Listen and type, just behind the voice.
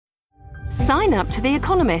Sign up to The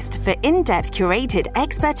Economist for in-depth curated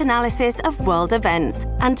expert analysis of world events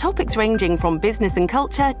and topics ranging from business and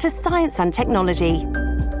culture to science and technology.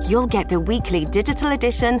 You'll get the weekly digital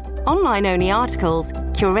edition, online-only articles,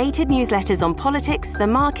 curated newsletters on politics, the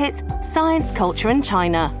markets, science, culture and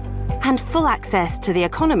China, and full access to The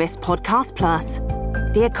Economist Podcast Plus.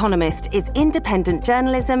 The Economist is independent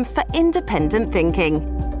journalism for independent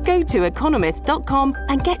thinking. Go to economist.com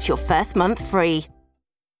and get your first month free.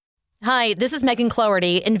 Hi, this is Megan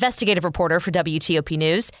Cloherty, investigative reporter for WTOP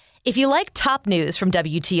News. If you like top news from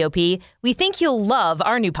WTOP, we think you'll love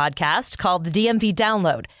our new podcast called The DMV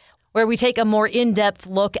Download, where we take a more in-depth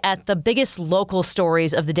look at the biggest local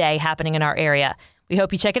stories of the day happening in our area. We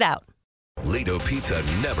hope you check it out. Lido Pizza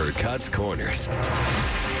never cuts corners.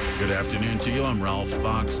 Good afternoon to you. I'm Ralph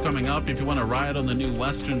Fox. Coming up, if you want to ride on the new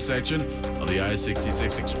western section of the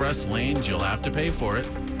I-66 Express lanes, you'll have to pay for it.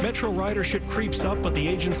 Metro ridership creeps up, but the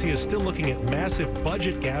agency is still looking at massive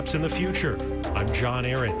budget gaps in the future. I'm John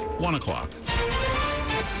Aaron. 1 o'clock.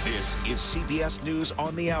 This is CBS News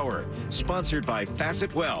on the Hour, sponsored by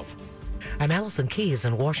Facet Wealth. I'm Allison Keyes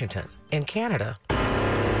in Washington. In Canada,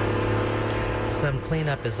 some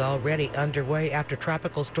cleanup is already underway after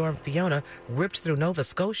Tropical Storm Fiona ripped through Nova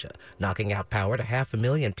Scotia, knocking out power to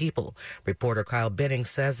 500,000 people. Reporter Kyle Bidding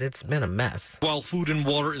says it's been a mess. While food and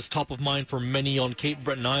water is top of mind for many on Cape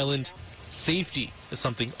Breton Island, safety is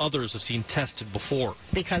something others have seen tested before.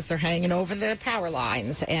 It's because they're hanging over the power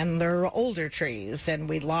lines and they're older trees, and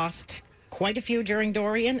we lost quite a few during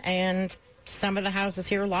Dorian, and some of the houses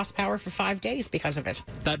here lost power for 5 days because of it.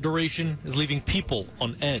 That duration is leaving people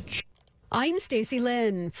on edge. I'm Stacey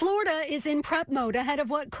Lynn. Florida is in prep mode ahead of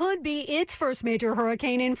what could be its first major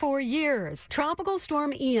hurricane in 4 years. Tropical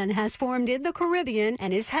Storm Ian has formed in the Caribbean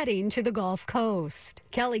and is heading to the Gulf Coast.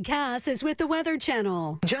 Kelly Cass is with the Weather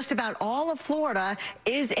Channel. Just about all of Florida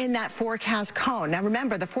is in that forecast cone. Now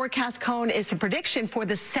remember, the forecast cone is a prediction for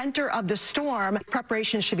the center of the storm.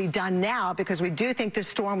 Preparations should be done now because we do think this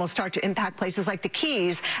storm will start to impact places like the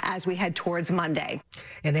Keys as we head towards Monday.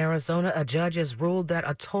 In Arizona, a judge has ruled that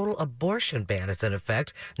a total abortion ban is in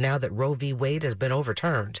effect now that Roe v. Wade has been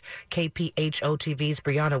overturned. KPHO TV's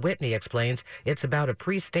Brianna Whitney explains it's about a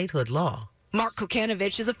pre-statehood law. Mark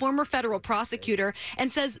Kokanovich is a former federal prosecutor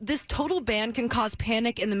and says this total ban can cause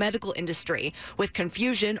panic in the medical industry, with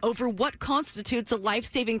confusion over what constitutes a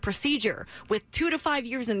life-saving procedure, with 2 to 5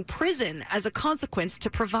 years in prison as a consequence to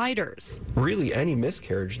providers. Really, any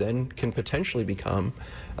miscarriage then can potentially become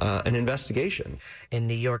an investigation. In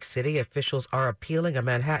New York City, officials are appealing a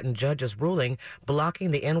Manhattan judge's ruling blocking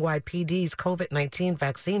the NYPD's COVID-19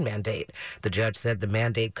 vaccine mandate. The judge said the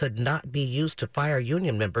mandate could not be used to fire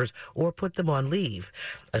union members or put them on leave.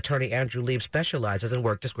 Attorney Andrew Lieb specializes in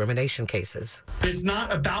work discrimination cases. It's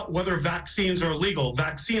not about whether vaccines are legal.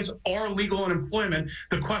 Vaccines are legal in employment.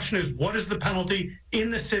 The question is, what is the penalty in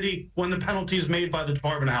the city when the penalty is made by the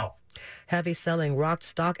Department of Health? Heavy selling rocked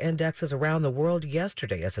stock indexes around the world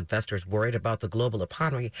yesterday as investors worried about the global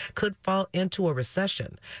economy could fall into a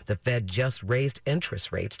recession. The Fed just raised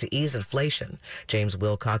interest rates to ease inflation. James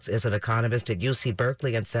Wilcox is an economist at UC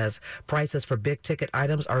Berkeley and says prices for big-ticket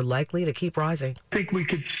items are likely to keep rising. I think we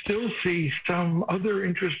could still see some other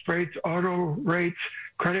interest rates, auto rates,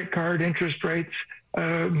 credit card interest rates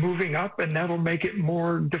moving up, and that'll make it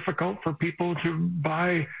more difficult for people to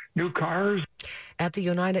buy new cars. At the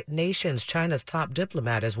United Nations, China's top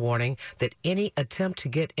diplomat is warning that any attempt to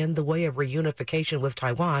get in the way of reunification with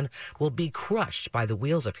Taiwan will be crushed by the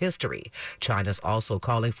wheels of history. China's also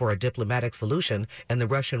calling for a diplomatic solution in the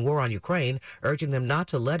Russian war on Ukraine, urging them not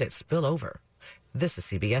to let it spill over. This is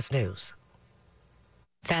CBS News.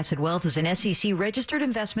 Facet Wealth is an SEC-registered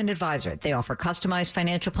investment advisor. They offer customized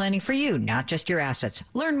financial planning for you, not just your assets.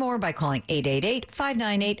 Learn more by calling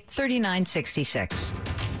 888-598-3966.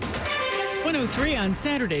 103 on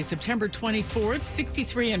Saturday, September 24th,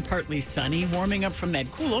 63 and partly sunny, warming up from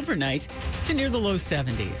that cool overnight to near the low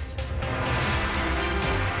 70s.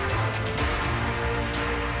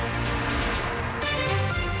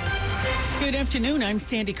 Good afternoon, I'm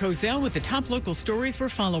Sandy Kozel with the top local stories we're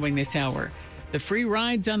following this hour. The free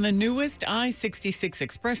rides on the newest I-66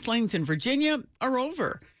 express lanes in Virginia are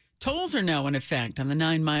over. Tolls are now in effect on the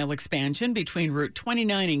 9-mile expansion between Route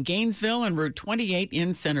 29 in Gainesville and Route 28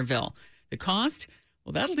 in Centerville. The cost?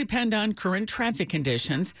 Well, that'll depend on current traffic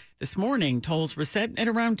conditions. This morning, tolls were set at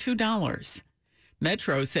around $2.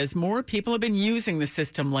 Metro says more people have been using the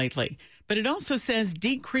system lately, but it also says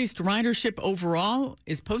decreased ridership overall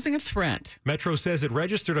is posing a threat. Metro says it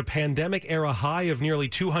registered a pandemic-era high of nearly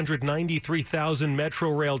 293,000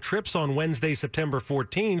 Metro Rail trips on Wednesday, September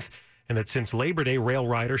 14th, and that since Labor Day, rail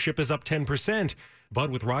ridership is up 10%. But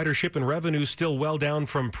with ridership and revenue still well down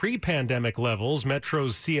from pre-pandemic levels,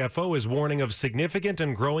 Metro's CFO is warning of significant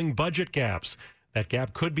and growing budget gaps. That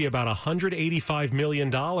gap could be about $185 million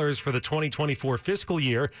for the 2024 fiscal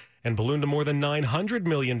year and balloon to more than $900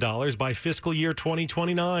 million by fiscal year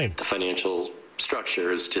 2029. The financial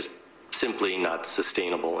structure is just simply not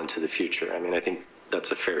sustainable into the future. I mean, I think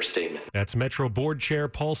that's a fair statement. That's Metro Board Chair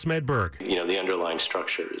Paul Smedberg. You know, the underlying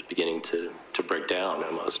structure is beginning to break down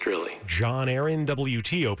almost, really. John Aaron,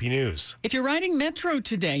 WTOP News. If you're riding Metro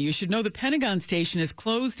today, you should know the Pentagon Station is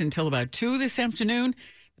closed until about 2 this afternoon.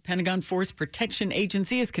 The Pentagon Force Protection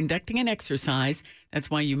Agency is conducting an exercise.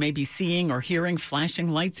 That's why you may be seeing or hearing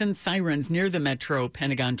flashing lights and sirens near the Metro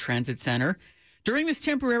Pentagon Transit Center. During this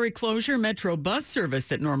temporary closure, Metro bus service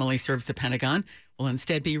that normally serves the Pentagon will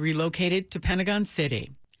instead be relocated to Pentagon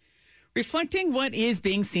City. Reflecting what is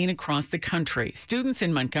being seen across the country, students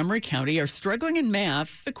in Montgomery County are struggling in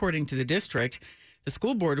math, according to the district. The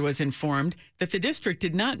school board was informed that the district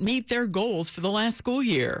did not meet their goals for the last school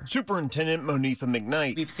year. Superintendent Monifa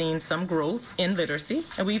McKnight. We've seen some growth in literacy,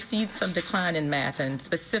 and we've seen some decline in math, and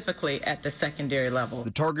specifically at the secondary level.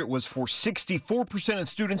 The target was for 64% of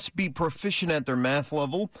students to be proficient at their math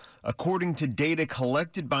level. According to data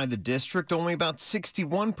collected by the district, only about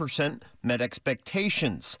 61% met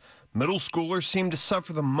expectations. Middle schoolers seem to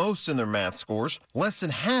suffer the most in their math scores. Less than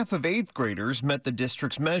half of 8th graders met the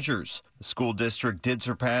district's measures. The school district did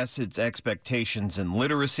surpass its expectations in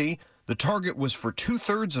literacy. The target was for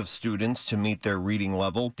 2/3 of students to meet their reading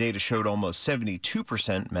level. Data showed almost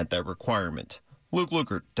 72% met that requirement. Luke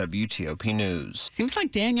Lukert, WTOP News. Seems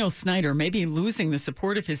like Daniel Snyder may be losing the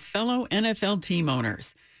support of his fellow NFL team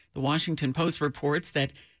owners. The Washington Post reports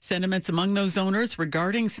that sentiments among those owners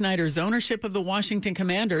regarding Snyder's ownership of the Washington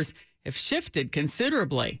Commanders have shifted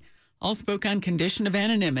considerably. All spoke on condition of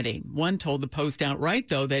anonymity. One told the Post outright,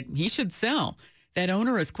 though, that he should sell. That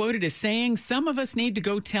owner is quoted as saying, "Some of us need to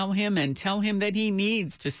go tell him that he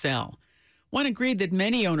needs to sell." One agreed that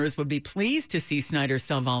many owners would be pleased to see Snyder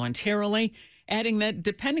sell voluntarily, adding that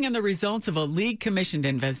depending on the results of a league-commissioned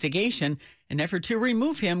investigation, an effort to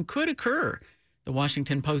remove him could occur. The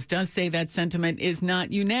Washington Post does say that sentiment is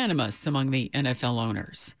not unanimous among the NFL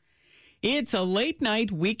owners. It's a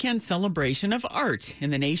late-night weekend celebration of art in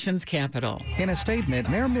the nation's capital. In a statement,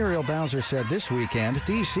 Mayor Muriel Bowser said this weekend,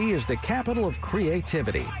 D.C. is the capital of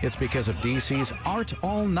creativity. It's because of D.C.'s Art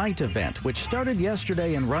All Night event, which started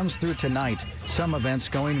yesterday and runs through tonight. Some events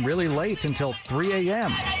going really late until 3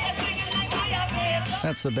 a.m.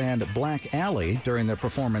 That's the band Black Alley during their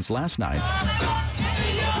performance last night.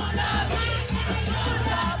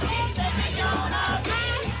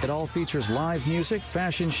 It all features live music,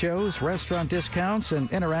 fashion shows, restaurant discounts, and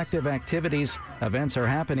interactive activities. Events are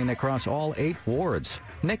happening across all 8 wards.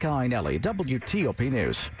 Nick Einelli, WTOP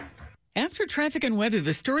News. After traffic and weather,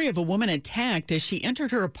 the story of a woman attacked as she entered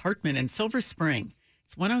her apartment in Silver Spring.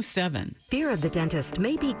 It's 107. Fear of the dentist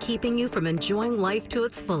may be keeping you from enjoying life to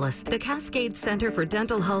its fullest. The Cascade Center for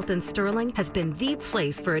Dental Health in Sterling has been the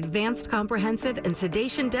place for advanced comprehensive and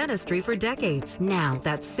sedation dentistry for decades. Now,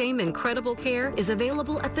 that same incredible care is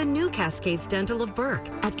available at the new Cascades Dental of Burke.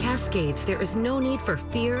 At Cascades, there is no need for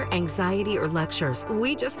fear, anxiety, or lectures.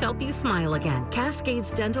 We just help you smile again.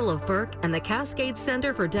 Cascades Dental of Burke and the Cascades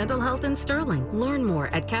Center for Dental Health in Sterling. Learn more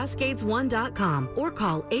at cascades1.com or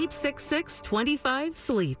call 866-25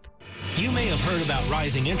 Sleep. You may have heard about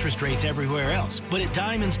rising interest rates everywhere else, but at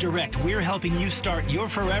Diamonds Direct, we're helping you start your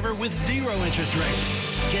forever with 0 interest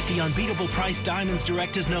rates. Get the unbeatable price Diamonds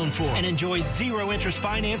Direct is known for and enjoy 0 interest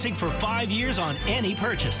financing for 5 years on any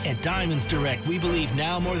purchase. At Diamonds Direct, we believe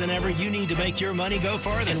now more than ever you need to make your money go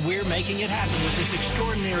farther, and we're making it happen with this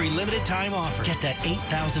extraordinary limited time offer. Get that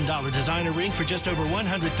 $8,000 designer ring for just over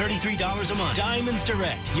 $133 a month. Diamonds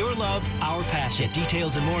Direct, your love, our passion. Get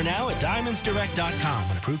details and more now at diamondsdirect.com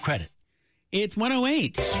when approved credit. It's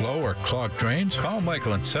 108. Slow or clogged drains? Call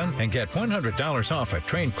Michael & Son and get $100 off at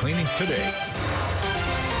drain cleaning today.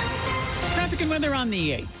 Traffic and weather on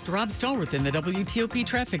the 8th. Rob Stallworth in the WTOP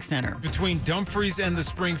Traffic Center. Between Dumfries and the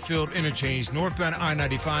Springfield interchange, northbound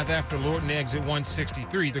I-95 after Lorton exit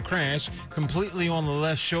 163, the crash completely on the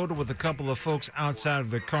left shoulder with a couple of folks outside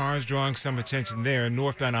of the cars, drawing some attention there.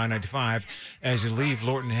 Northbound I-95 as you leave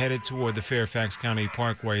Lorton headed toward the Fairfax County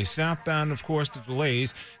Parkway. Southbound, of course, the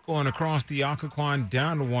delays going across the Occoquan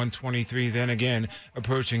down to 123, then again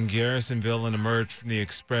approaching Garrisonville and emerge from the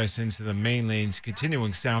express into the main lanes,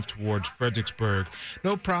 continuing south towards Fredericksburg.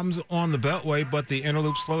 No problems on the Beltway, but the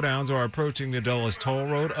interloop slowdowns are approaching the Dulles Toll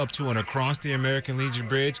Road up to and across the American Legion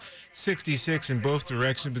Bridge. 66 in both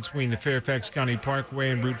directions between the Fairfax County Parkway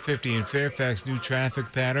and Route 50 in Fairfax. New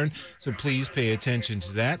traffic pattern, so please pay attention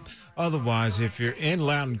to that. Otherwise, if you're in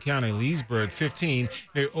Loudoun County, Leesburg, 15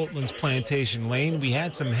 near Oatlands Plantation Lane, we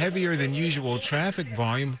had some heavier than usual traffic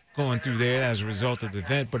volume going through there as a result of the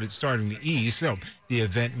event, but it's starting to ease, so the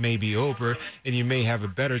event may be over, and you may have a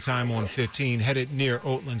better time on 15 headed near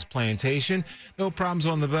Oatlands Plantation. No problems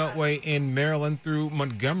on the Beltway in Maryland through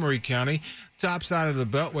Montgomery County. Top side of the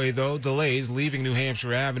Beltway, though, delays leaving New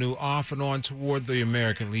Hampshire Avenue off and on toward the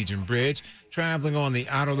American Legion Bridge. Traveling on the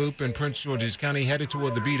Outer Loop in Prince George's County, headed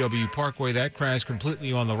toward the BW Parkway. That crashed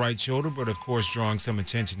completely on the right shoulder, but of course drawing some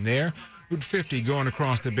attention there. Route 50 going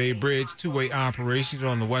across the Bay Bridge, two-way operations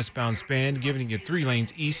on the westbound span, giving you 3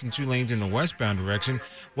 lanes east and 2 lanes in the westbound direction.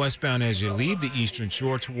 Westbound as you leave the eastern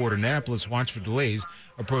shore toward Annapolis, watch for delays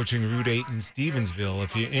approaching Route 8 in Stevensville.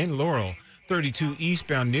 If you're in Laurel, 32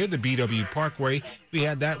 eastbound near the BW Parkway, we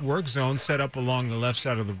had that work zone set up along the left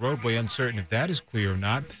side of the roadway. Uncertain if that is clear or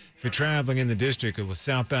not. If you're traveling in the district, it was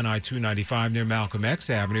southbound I-295 near Malcolm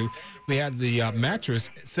X Avenue. We had the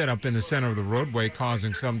mattress set up in the center of the roadway,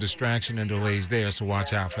 causing some distraction and delays there, so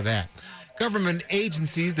watch out for that. Government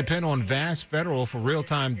agencies depend on VAST Federal for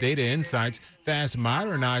real-time data insights. VAST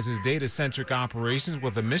modernizes data-centric operations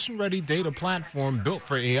with a mission-ready data platform built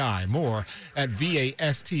for AI. More at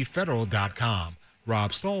vastfederal.com.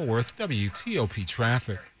 Rob Stallworth, WTOP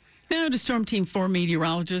Traffic. Now to Storm Team 4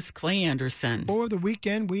 meteorologist Clay Anderson. For the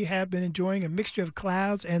weekend, we have been enjoying a mixture of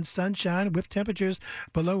clouds and sunshine with temperatures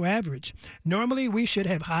below average. Normally, we should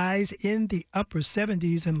have highs in the upper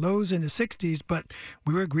 70s and lows in the 60s, but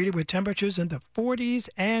we were greeted with temperatures in the 40s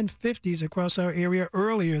and 50s across our area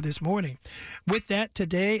earlier this morning. With that,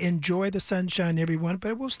 today, enjoy the sunshine, everyone,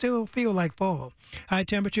 but it will still feel like fall. High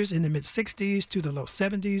temperatures in the mid-60s to the low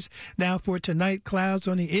 70s. Now for tonight, clouds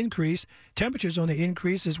on the increase, temperatures on the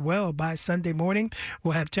increase as well. By Sunday morning,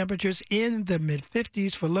 we'll have temperatures in the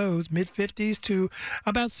mid-50s for lows, mid-50s to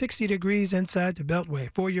about 60 degrees inside the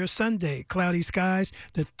Beltway. For your Sunday, cloudy skies,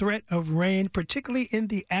 the threat of rain, particularly in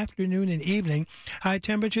the afternoon and evening. High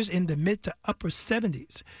temperatures in the mid to upper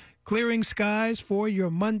 70s. Clearing skies for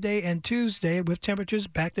your Monday and Tuesday with temperatures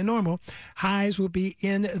back to normal. Highs will be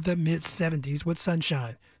in the mid-70s with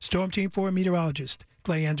sunshine. Storm Team 4 meteorologist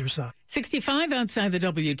Clay Anderson. 65 outside the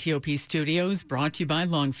WTOP studios, brought to you by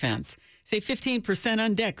Long Fence. Save 15%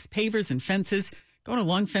 on decks, pavers, and fences. Go to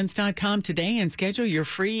longfence.com today and schedule your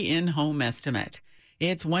free in-home estimate.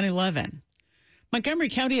 It's 1:11. Montgomery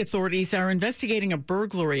County authorities are investigating a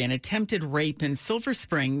burglary and attempted rape in Silver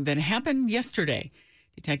Spring that happened yesterday.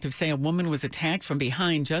 Detectives say a woman was attacked from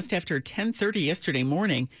behind just after 10:30 yesterday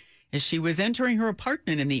morning as she was entering her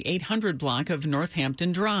apartment in the 800 block of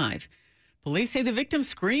Northampton Drive. Police say the victim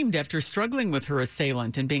screamed after struggling with her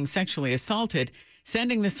assailant and being sexually assaulted,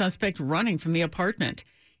 sending the suspect running from the apartment.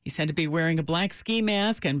 He said to be wearing a black ski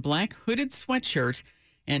mask and black hooded sweatshirt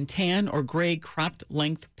and tan or gray cropped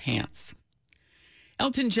length pants.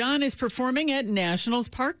 Elton John is performing at Nationals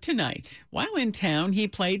Park tonight. While in town, he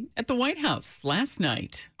played at the White House last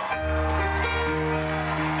night. I've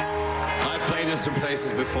played in some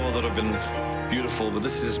places before that have been beautiful, but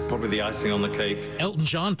this is probably the icing on the cake. Elton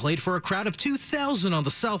John played for a crowd of 2,000 on the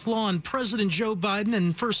South Lawn. President Joe Biden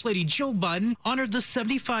and First Lady Jill Biden honored the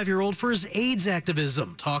 75-year-old for his AIDS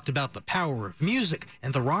activism, talked about the power of music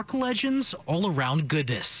and the rock legends all around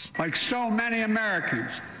goodness. Like so many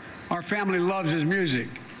Americans, our family loves his music.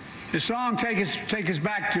 His songs take us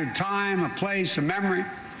back to a time, a place, a memory.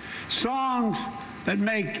 Songs that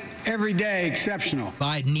make every day exceptional.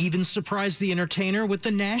 Biden even surprised the entertainer with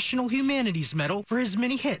the National Humanities Medal for his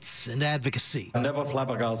many hits and advocacy. I'm never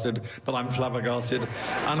flabbergasted, but I'm flabbergasted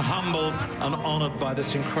and humbled and honored by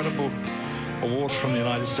this incredible award from the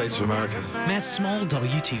United States of America. Matt Small,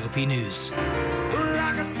 WTOP News.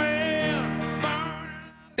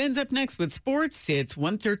 Ben's up next with sports. It's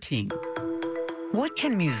 1:13. What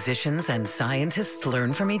can musicians and scientists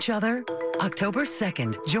learn from each other? October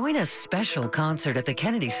 2nd, join a special concert at the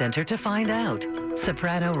Kennedy Center to find out.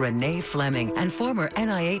 Soprano Renee Fleming and former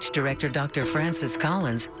NIH Director Dr. Francis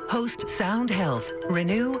Collins host Sound Health,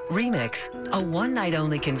 Renew, Remix, a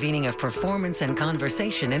one-night-only convening of performance and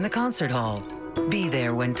conversation in the concert hall. Be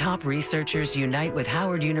there when top researchers unite with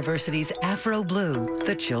Howard University's Afro Blue,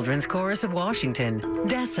 the Children's Chorus of Washington,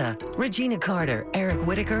 Dessa, Regina Carter, Eric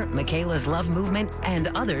Whitacre, Michaela's Love Movement, and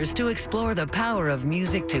others to explore the power of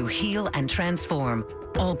music to heal and transform,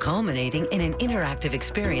 all culminating in an interactive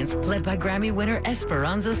experience led by Grammy winner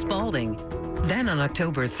Esperanza Spalding. Then on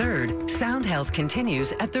October 3rd, Sound Health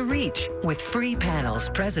continues at The Reach with free panels,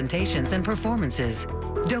 presentations, and performances.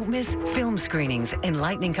 Don't miss film screenings,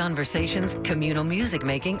 enlightening conversations, communal music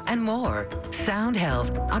making, and more. Sound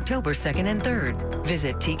Health, October 2nd and 3rd.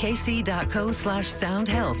 Visit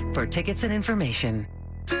tkc.co/soundhealth for tickets and information.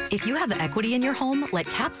 If you have equity in your home, let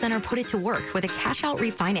Cap Center put it to work with a cash-out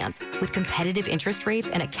refinance. With competitive interest rates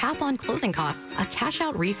and a cap on closing costs, a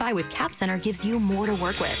cash-out refi with Cap Center gives you more to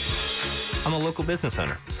work with. I'm a local business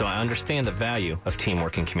owner, so I understand the value of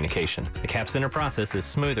teamwork and communication. The Cap Center process is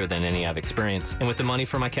smoother than any I've experienced, and with the money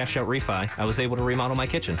for my cash-out refi, I was able to remodel my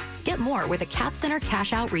kitchen. Get more with a Cap Center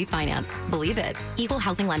cash-out refinance. Believe it. Equal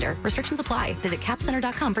housing lender. Restrictions apply. Visit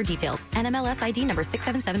capcenter.com for details. NMLS ID number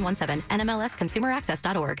 67717.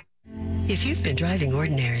 NMLSconsumeraccess.org. If you've been driving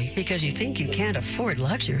ordinary because you think you can't afford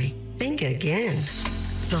luxury, think again.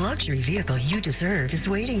 The luxury vehicle you deserve is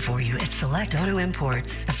waiting for you at Select Auto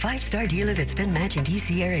Imports, a 5-star dealer that's been matching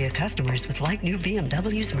D.C. area customers with like-new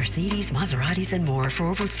BMWs, Mercedes, Maseratis, and more for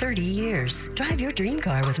over 30 years. Drive your dream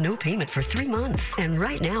car with no payment for 3 months. And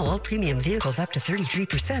right now, all premium vehicles up to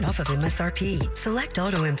 33% off of MSRP. Select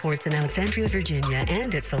Auto Imports in Alexandria, Virginia,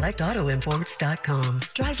 and at selectautoimports.com.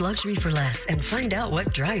 Drive luxury for less and find out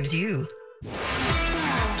what drives you.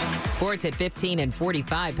 Sports at 15 and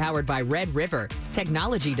 45, powered by Red River.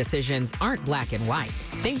 Technology decisions aren't black and white.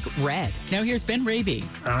 Think red. Now here's Ben Raby.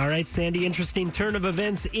 All right, Sandy, interesting turn of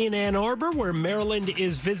events in Ann Arbor, where Maryland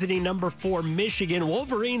is visiting number 4 Michigan.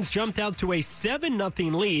 Wolverines jumped out to a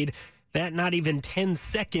 7-0 lead. That not even 10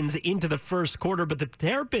 seconds into the first quarter, but the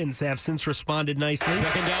Terrapins have since responded nicely.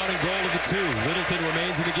 Second down and goal of the 2. Littleton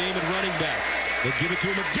remains in the game at running back. They give it to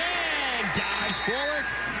him again. Dives forward.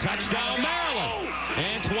 Touchdown, Maryland.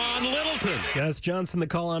 Antoine Littleton. Gus Johnson, the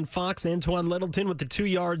call on Fox. Antoine Littleton with the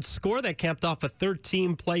 2-yard score that capped off a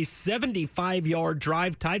 13-play, 75-yard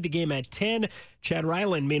drive, tied the game at 10. Chad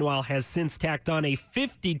Ryland, meanwhile, has since tacked on a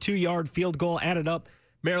 52-yard field goal, added up.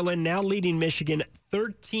 Maryland now leading Michigan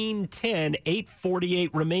 13-10, 8:48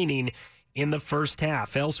 remaining in the first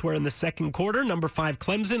half. Elsewhere in the second quarter, number 5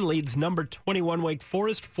 Clemson leads number 21 Wake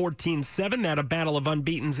Forest 14-7. That a battle of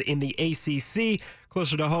unbeatens in the ACC.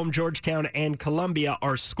 Closer to home, Georgetown and Columbia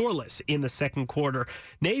are scoreless in the second quarter.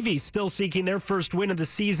 Navy still seeking their first win of the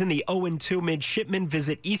season. The 0-2 midshipmen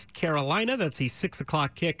visit East Carolina. That's a 6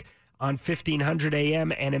 o'clock kick on 1500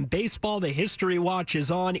 a.m. And in baseball, the history watch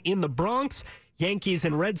is on in the Bronx. Yankees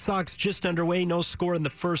and Red Sox just underway. No score in the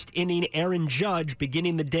first inning. Aaron Judge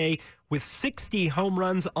beginning the day with 60 home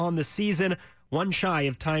runs on the season, one shy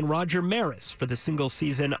of tying Roger Maris for the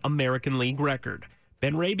single-season American League record.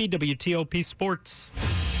 Ben Raby, WTOP Sports.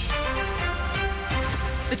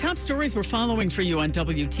 The top stories we're following for you on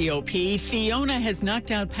WTOP. Fiona has knocked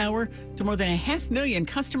out power to more than 500,000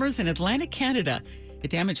 customers in Atlantic Canada. It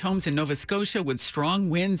damaged homes in Nova Scotia with strong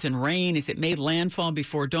winds and rain as it made landfall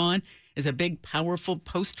before dawn as a big, powerful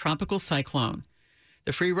post-tropical cyclone.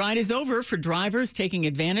 The free ride is over for drivers taking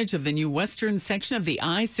advantage of the new western section of the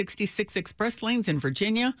I-66 express lanes in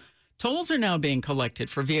Virginia. Tolls are now being collected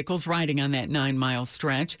for vehicles riding on that 9-mile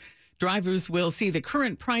stretch. Drivers will see the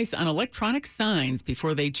current price on electronic signs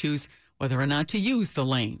before they choose whether or not to use the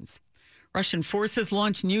lanes. Russian forces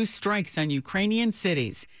launch new strikes on Ukrainian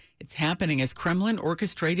cities. It's happening as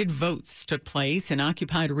Kremlin-orchestrated votes took place in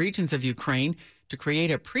occupied regions of Ukraine to create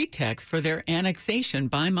a pretext for their annexation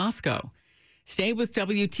by Moscow. Stay with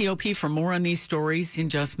WTOP for more on these stories in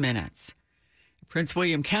just minutes. Prince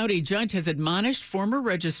William County judge has admonished former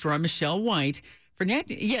registrar Michelle White for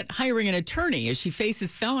not yet hiring an attorney as she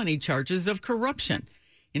faces felony charges of corruption.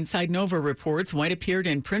 Inside Nova reports White appeared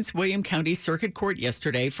in Prince William County Circuit Court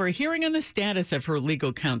yesterday for a hearing on the status of her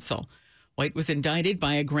legal counsel. White was indicted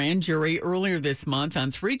by a grand jury earlier this month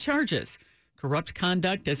on 3 charges: corrupt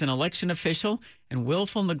conduct as an election official and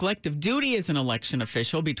willful neglect of duty as an election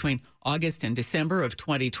official between August and December of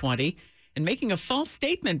 2020, and making a false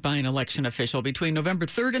statement by an election official between November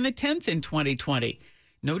 3rd and the 10th in 2020.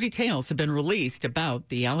 No details have been released about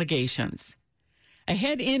the allegations.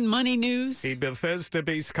 Ahead in Money News. A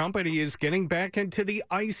Bethesda-based company is getting back into the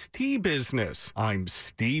iced tea business. I'm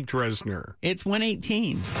Steve Dresner. It's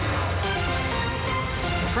 1:18.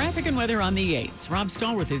 Traffic and weather on the 8s. Rob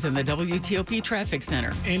Stallworth is in the WTOP Traffic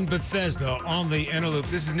Center. In Bethesda on the Inner Loop,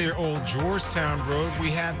 this is near Old Georgetown Road.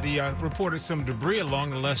 We had reported some debris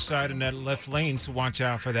along the left side in that left lane, so watch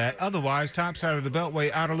out for that. Otherwise, top side of the Beltway,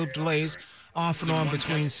 outer loop delays off and on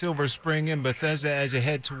between Silver Spring and Bethesda as you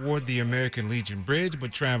head toward the American Legion Bridge,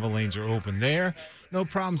 but travel lanes are open there. No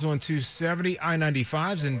problems on 270.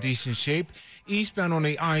 I-95's in decent shape. Eastbound on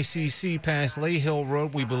the ICC past Lay Hill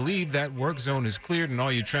Road, we believe that work zone is cleared and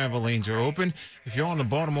all your travel lanes are open. If you're on the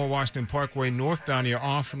Baltimore-Washington Parkway northbound, you're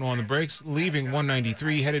off and on the brakes, leaving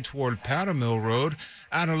 193 headed toward Powder Mill Road.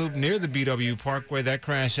 Outer loop near the BW Parkway, that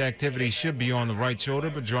crash activity should be on the right shoulder,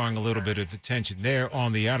 but drawing a little bit of attention there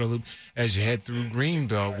on the outer loop as you head through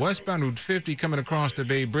Greenbelt. Westbound Route 50 coming across the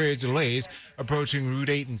Bay Bridge, delays approaching Route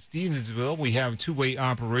 8 in Stevensville. We have 2 speedway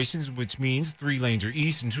operations, which means 3 lanes are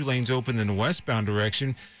east and 2 lanes open in the westbound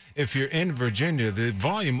direction. If you're in Virginia, the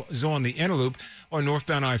volume is on the inner loop or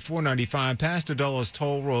northbound I-495 past the Dulles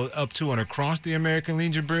Toll Road up to and across the American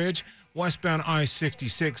Legion Bridge. Westbound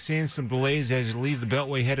I-66 seeing some delays as you leave the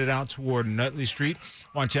Beltway headed out toward Nutley Street.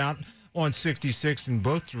 Watch out on 66 in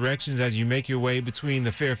both directions as you make your way between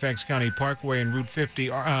the Fairfax County Parkway and Route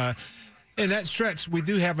 50. In that stretch, we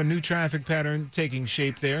do have a new traffic pattern taking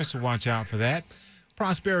shape there, so watch out for that.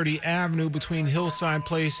 Prosperity Avenue between Hillside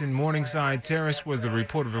Place and Morningside Terrace was the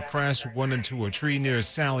report of a crash that went into a tree near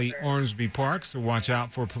Sally Ormsby Park, so watch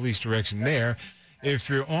out for police direction there. If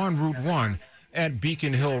you're on Route 1 at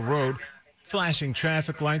Beacon Hill Road, flashing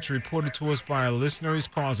traffic lights reported to us by our listeners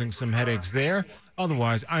causing some headaches there.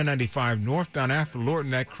 Otherwise, I-95 northbound after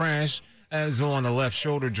Lorton, that crash is on the left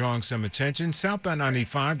shoulder drawing some attention. Southbound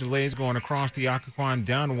 95 delays going across the Occoquan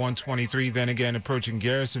down to 123, then again approaching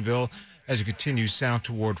Garrisonville as you continue south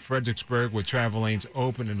toward Fredericksburg with travel lanes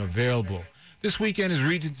open and available. This weekend is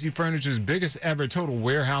Regency Furniture's biggest ever total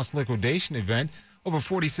warehouse liquidation event. Over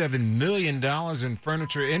 $47 million in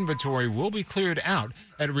furniture inventory will be cleared out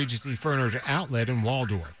at Regency Furniture Outlet in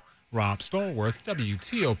Waldorf. Rob Stallworth,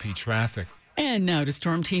 WTOP Traffic. And now to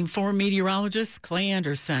Storm Team 4 meteorologist Clay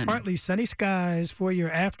Anderson. Partly sunny skies for your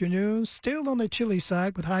afternoon. Still on the chilly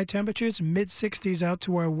side with high temperatures, mid-60s out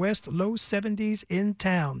to our west, low 70s in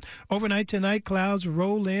town. Overnight tonight, clouds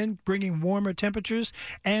roll in, bringing warmer temperatures.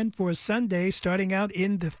 And for Sunday, starting out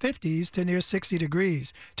in the 50s to near 60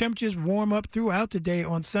 degrees. Temperatures warm up throughout the day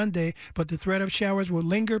on Sunday, but the threat of showers will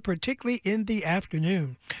linger, particularly in the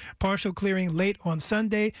afternoon. Partial clearing late on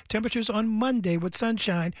Sunday. Temperatures on Monday with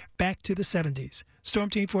sunshine back to the 70s. Storm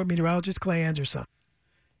Team 4 meteorologist Clay Anderson.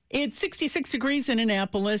 It's 66 degrees in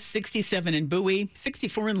Annapolis, 67 in Bowie,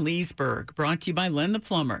 64 in Leesburg. Brought to you by Len the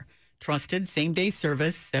Plumber. Trusted same-day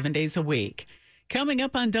service 7 days a week. Coming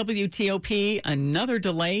up on WTOP, another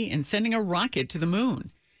delay in sending a rocket to the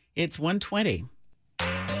moon. It's 1:20.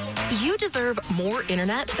 You deserve more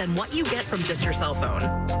internet than what you get from just your cell phone.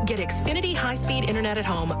 Get Xfinity high-speed internet at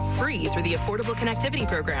home free through the Affordable Connectivity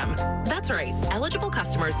Program. That's right. Eligible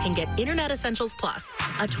customers can get Internet Essentials Plus,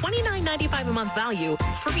 a $29.95 a month value,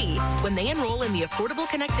 free when they enroll in the Affordable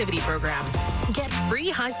Connectivity Program. Get free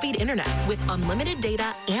high-speed internet with unlimited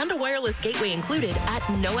data and a wireless gateway included at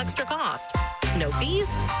no extra cost. No fees,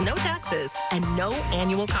 no taxes, and no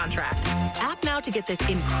annual contract. Act now to get this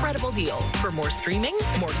incredible deal for more streaming,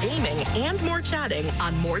 more gaming, and more chatting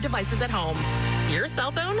on more devices at home. Your cell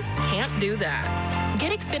phone can't do that.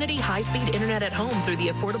 Get Xfinity high-speed internet at home through the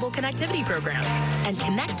Affordable Connectivity Program and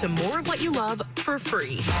connect to more of what you love for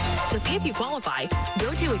free. To see if you qualify,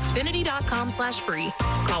 go to Xfinity.com/free,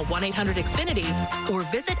 call 1-800-XFINITY, or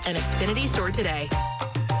visit an Xfinity store today.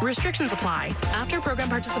 Restrictions apply. After program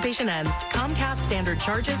participation ends, Comcast standard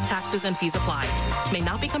charges, taxes, and fees apply. May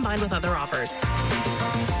not be combined with other offers.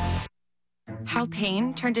 How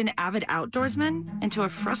Payne turned an avid outdoorsman into a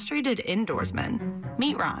frustrated indoorsman.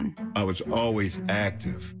 Meet Ron. I was always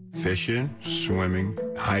active. Fishing, swimming,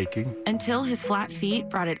 hiking. Until his flat feet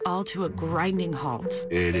brought it all to a grinding halt.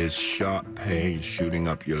 It is sharp pain shooting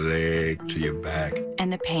up your leg to your back.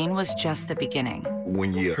 And the pain was just the beginning.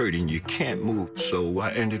 When you're hurting, you can't move. So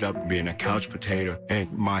I ended up being a couch potato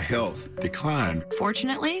and my health declined.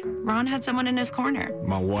 Fortunately, Ron had someone in his corner.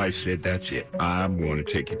 My wife said, that's it. I'm going to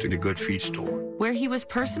take you to the Good Feet store. Where he was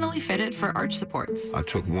personally fitted for arch supports. I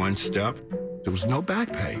took one step. There was no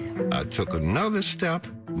back pain. I took another step,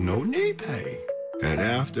 no knee pain. And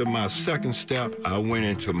after my second step, I went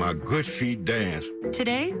into my Good Feet dance.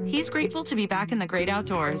 Today, he's grateful to be back in the great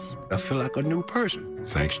outdoors. I feel like a new person,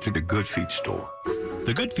 thanks to the Good Feet store.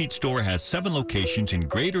 The Good Feet store has 7 locations in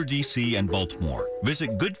Greater D.C. and Baltimore.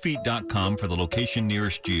 Visit goodfeet.com for the location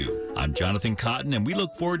nearest you. I'm Jonathan Cotton, and we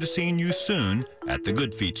look forward to seeing you soon at the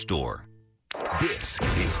Good Feet store. This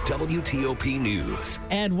is WTOP News.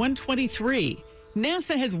 At 1:23,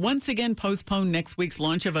 NASA has once again postponed next week's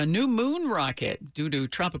launch of a new moon rocket due to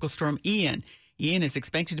Tropical Storm Ian. Ian is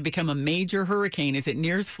expected to become a major hurricane as it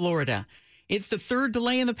nears Florida. It's the third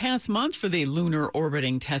delay in the past month for the lunar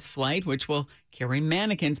orbiting test flight, which will carry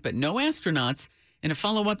mannequins but no astronauts, in a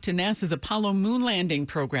follow-up to NASA's Apollo moon landing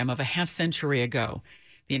program of a half-century ago.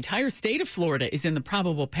 The entire state of Florida is in the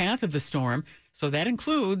probable path of the storm, so that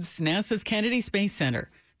includes NASA's Kennedy Space Center.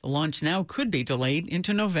 The launch now could be delayed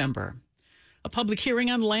into November. A public hearing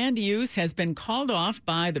on land use has been called off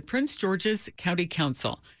by the Prince George's County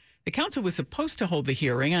Council. The council was supposed to hold the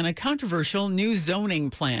hearing on a controversial new zoning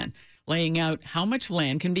plan. laying out how much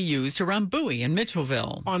land can be used around Bowie and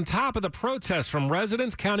Mitchellville. On top of the protests from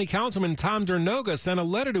residents, County Councilman Tom Dernoga sent a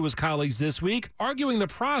letter to his colleagues this week arguing the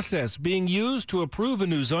process being used to approve a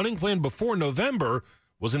new zoning plan before November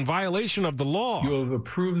was in violation of the law. You have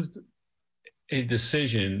approved a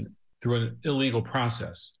decision through an illegal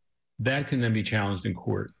process. That can then be challenged in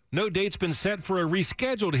court. No date's been set for a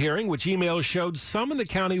rescheduled hearing, which emails showed some in the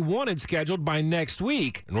county wanted scheduled by next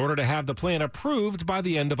week in order to have the plan approved by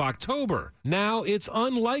the end of October. Now it's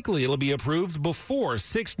unlikely it'll be approved before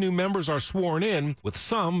 6 new members are sworn in, with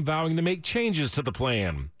some vowing to make changes to the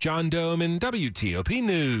plan. John Doman, WTOP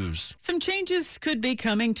News. Some changes could be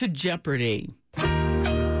coming to Jeopardy!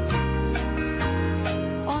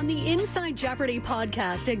 On the Inside Jeopardy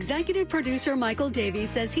podcast, executive producer Michael Davies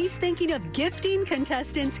says he's thinking of gifting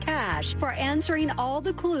contestants cash for answering all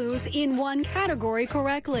the clues in one category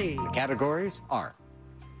correctly. Categories are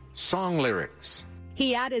song lyrics.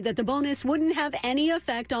 He added that the bonus wouldn't have any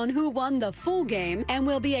effect on who won the full game and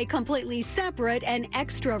will be a completely separate and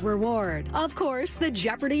extra reward. Of course, the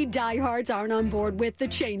Jeopardy diehards aren't on board with the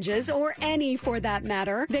changes, or any for that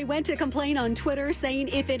matter. They went to complain on Twitter saying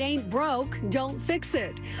if it ain't broke, don't fix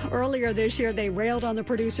it. Earlier this year, they railed on the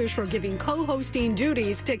producers for giving co-hosting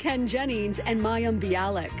duties to Ken Jennings and Mayim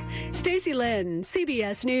Bialik. Stacey Lynn,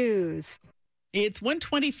 CBS News. It's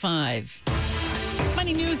 1:25.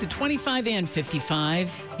 Money news at 25 and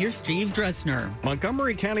 55. Here's Steve Dresner.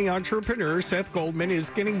 Montgomery County entrepreneur Seth Goldman is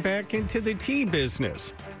getting back into the tea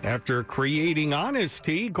business. After creating Honest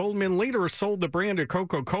Tea, Goldman later sold the brand to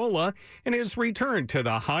Coca-Cola and has returned to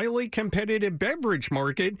the highly competitive beverage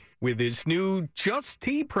market with his new Just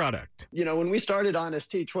Tea product. You know, when we started Honest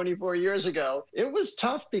Tea 24 years ago, it was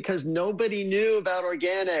tough because nobody knew about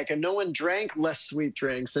organic and no one drank less sweet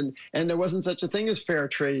drinks, and there wasn't such a thing as fair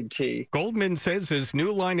trade tea. Goldman says his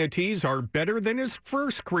new line of teas are better than his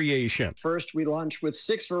first creation. First, we launched with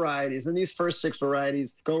 6 varieties, and these first 6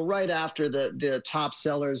 varieties go right after the top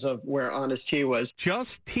sellers of where Honest Tea was.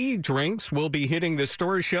 Just Tea drinks will be hitting the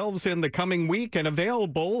store shelves in the coming week and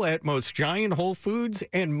available at most Giant, Whole Foods,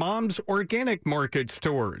 and Mom's Organic Market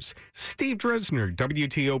stores. Steve Dresner,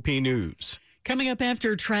 WTOP News. Coming up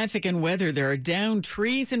after traffic and weather, there are downed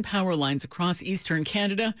trees and power lines across eastern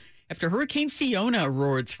Canada after Hurricane Fiona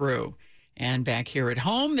roared through. And back here at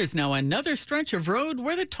home, there's now another stretch of road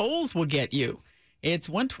where the tolls will get you. It's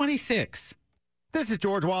 1:26. This is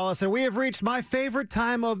George Wallace, and we have reached my favorite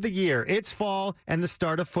time of the year. It's fall and the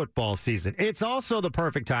start of football season. It's also the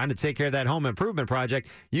perfect time to take care of that home improvement project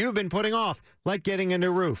you've been putting off, like getting a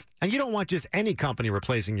new roof. And you don't want just any company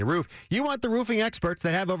replacing your roof. You want the roofing experts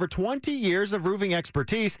that have over 20 years of roofing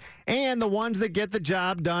expertise and the ones that get the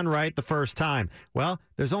job done right the first time. Well,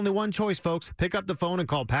 there's only one choice, folks. Pick up the phone and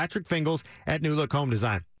call Patrick Fingles at New Look Home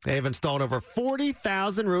Design. They've installed over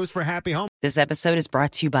 40,000 roofs for Happy Home. This episode is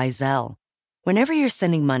brought to you by Zelle. Whenever you're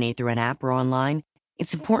sending money through an app or online,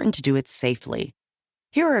 it's important to do it safely.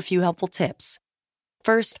 Here are a few helpful tips.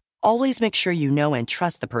 First, always make sure you know and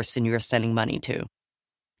trust the person you are sending money to.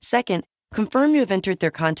 Second, confirm you have entered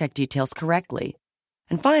their contact details correctly.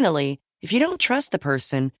 And finally, if you don't trust the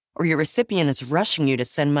person or your recipient is rushing you to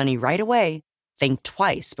send money right away, think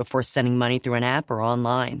twice before sending money through an app or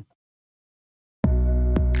online.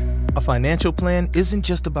 A financial plan isn't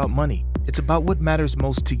just about money. It's about what matters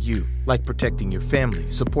most to you, like protecting your family,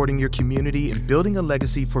 supporting your community, and building a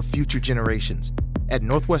legacy for future generations. At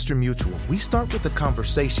Northwestern Mutual, we start with a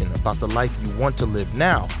conversation about the life you want to live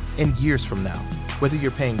now and years from now. Whether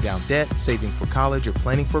you're paying down debt, saving for college, or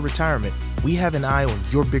planning for retirement, we have an eye on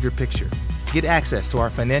your bigger picture. Get access to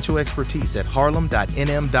our financial expertise at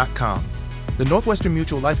harlem.nm.com. The Northwestern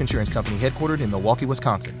Mutual Life Insurance Company, headquartered in Milwaukee,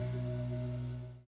 Wisconsin.